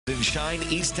Sunshine,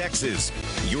 East Texas.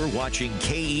 You're watching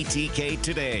KETK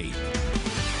Today.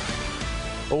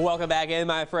 Welcome back in,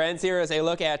 my friends. Here is a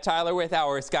look at Tyler with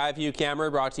our Skyview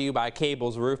camera, brought to you by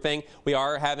Cables Roofing. We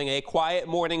are having a quiet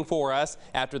morning for us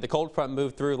after the cold front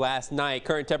moved through last night.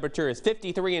 Current temperature is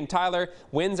 53 in Tyler.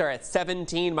 Winds are at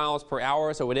 17 miles per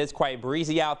hour, so it is quite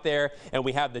breezy out there. And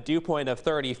we have the dew point of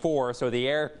 34, so the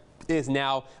air is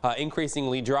now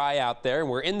increasingly dry out there. And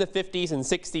we're in the 50s and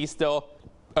 60s still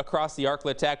across the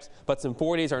Arklatex, but some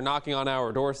 40s are knocking on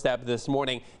our doorstep this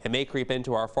morning and may creep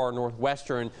into our far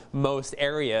northwestern most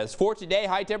areas. For today,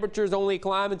 high temperatures only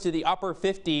climb into the upper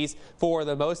 50s for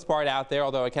the most part out there,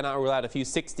 although I cannot rule out a few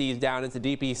 60s down into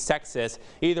deep East Texas.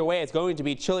 Either way, it's going to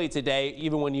be chilly today,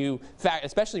 even when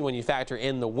especially when you factor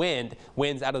in the wind.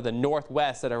 Winds out of the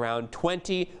northwest at around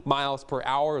 20 miles per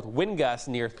hour with wind gusts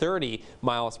near 30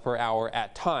 miles per hour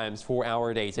at times for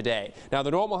our day today. Now,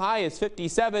 the normal high is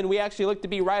 57. We actually look to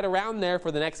be right around there for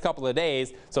the next couple of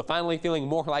days, so finally feeling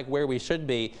more like where we should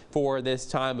be for this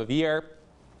time of year.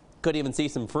 Could even see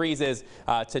some freezes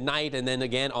tonight and then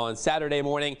again on Saturday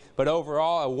morning. But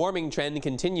overall, a warming trend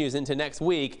continues into next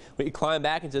week. We climb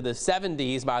back into the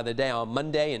 70s by the day on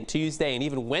Monday and Tuesday and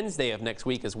even Wednesday of next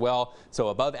week as well. So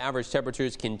above average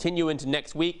temperatures continue into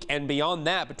next week and beyond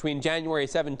that between January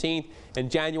 17th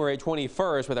and January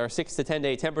 21st with our 6 to 10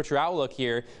 day temperature outlook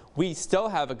here. We still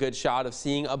have a good shot of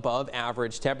seeing above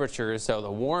average temperatures. So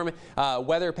the warm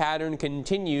weather pattern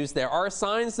continues. There are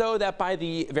signs, though, that by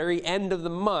the very end of the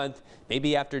month,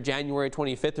 maybe after January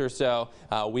 25th or so,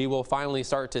 we will finally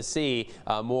start to see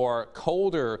a more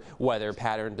colder weather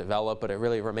pattern develop, but it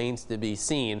really remains to be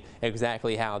seen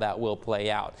exactly how that will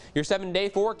play out. Your 7-day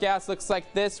forecast looks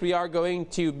like this. We are going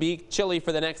to be chilly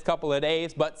for the next couple of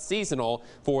days, but seasonal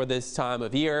for this time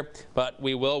of year. But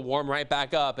we will warm right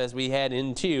back up as we head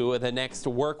into the next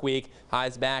work week.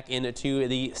 Highs back into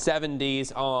the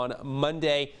 70s on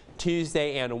Monday,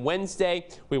 Tuesday, and Wednesday.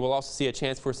 We will also see a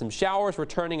chance for some showers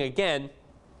returning again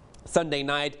Sunday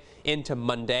night into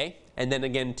Monday, and then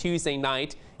again Tuesday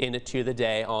night into the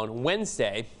day on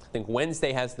Wednesday. I think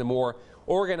Wednesday has the more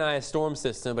organized storm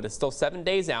system, but it's still 7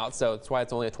 days out, so that's why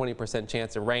it's only a 20%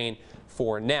 chance of rain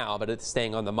for now, but it's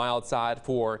staying on the mild side.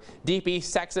 For deep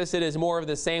East Texas, it is more of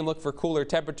the same. Look for cooler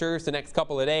temperatures the next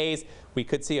couple of days. We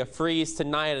could see a freeze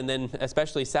tonight and then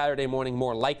especially Saturday morning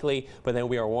more likely, but then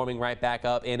we are warming right back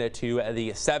up into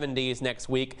the 70s next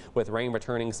week with rain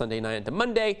returning Sunday night into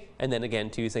Monday and then again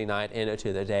Tuesday night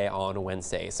into the day on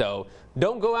Wednesday. So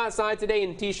don't go outside today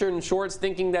in t-shirt and shorts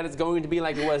thinking that it's going to be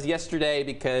like it was yesterday,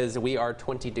 because we are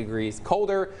 20 degrees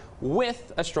colder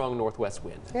with a strong northwest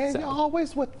wind. And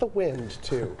always with the wind,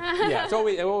 too. Yeah, it's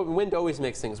always, wind always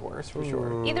makes things worse, for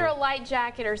sure. Either a light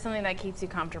jacket or something that keeps you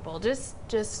comfortable.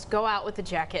 Just go out with a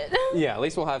jacket. Yeah, at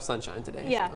least we'll have sunshine today. Yeah. So.